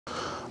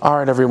All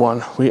right,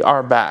 everyone, we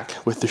are back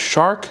with the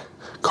Shark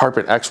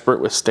Carpet Xpert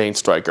with Stain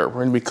Striker. We're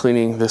going to be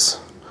cleaning this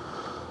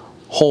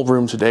whole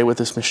room today with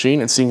this machine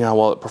and seeing how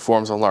well it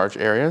performs on large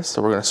areas.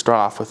 So we're going to start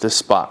off with this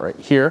spot right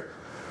here.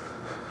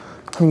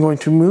 I'm going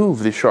to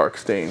move the Shark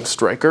Stain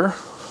Striker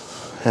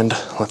and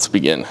let's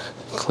begin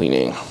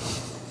cleaning.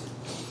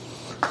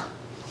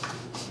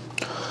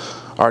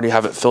 I already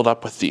have it filled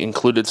up with the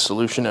included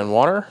solution and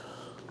water.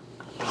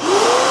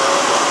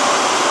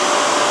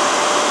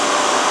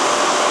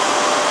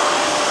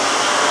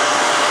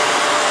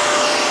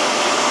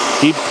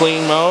 Deep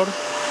clean mode.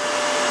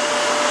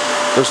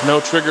 There's no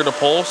trigger to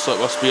pull, so it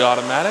must be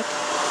automatic.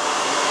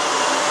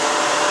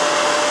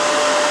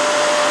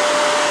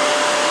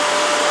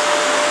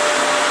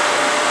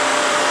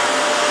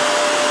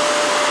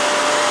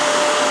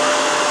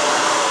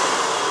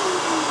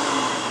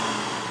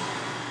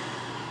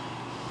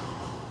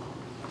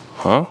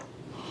 Huh?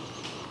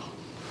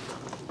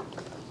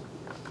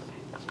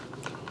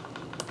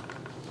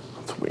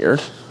 That's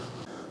weird.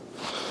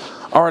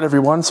 All right,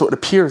 everyone, so it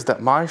appears that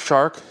my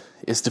Shark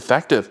is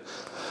defective.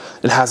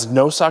 It has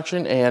no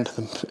suction and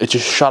it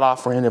just shut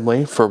off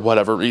randomly for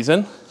whatever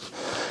reason.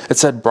 It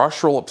said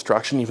brush roll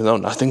obstruction, even though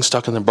nothing's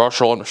stuck in the brush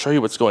roll. I'm gonna show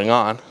you what's going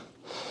on.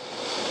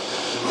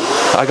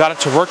 I got it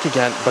to work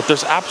again, but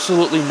there's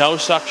absolutely no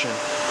suction.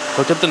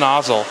 Look at the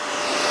nozzle.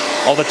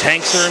 All the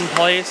tanks are in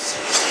place.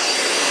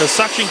 The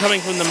suction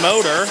coming from the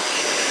motor.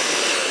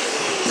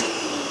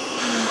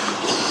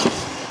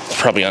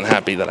 It's probably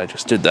unhappy that I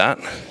just did that.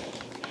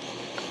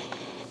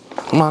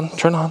 Come on,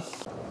 turn on.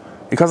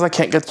 Because I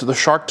can't get to the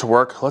Shark to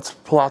work, let's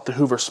pull out the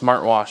Hoover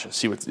Smartwash and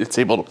see what it's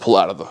able to pull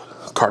out of the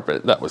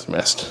carpet that was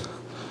missed.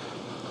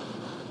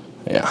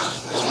 Yeah,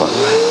 this one.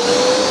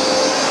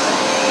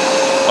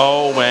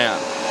 Oh man.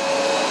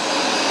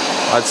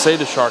 I'd say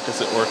the Shark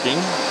isn't working.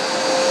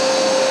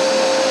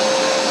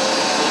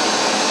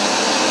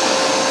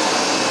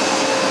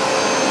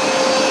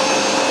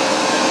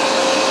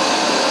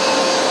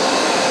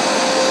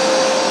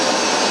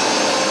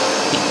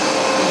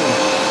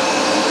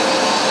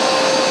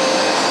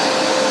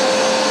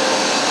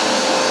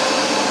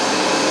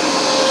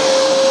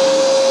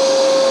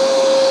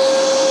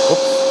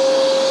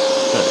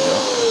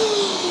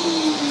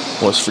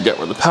 Always forget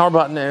where the power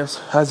button is.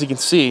 As you can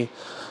see,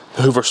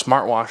 the Hoover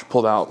Smartwash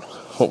pulled out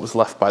what was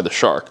left by the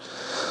Shark.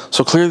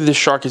 So clearly this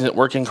Shark isn't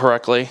working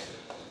correctly.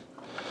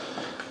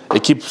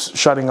 It keeps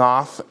shutting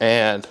off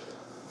and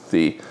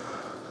the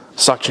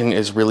suction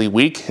is really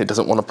weak. It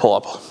doesn't want to pull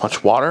up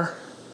much water.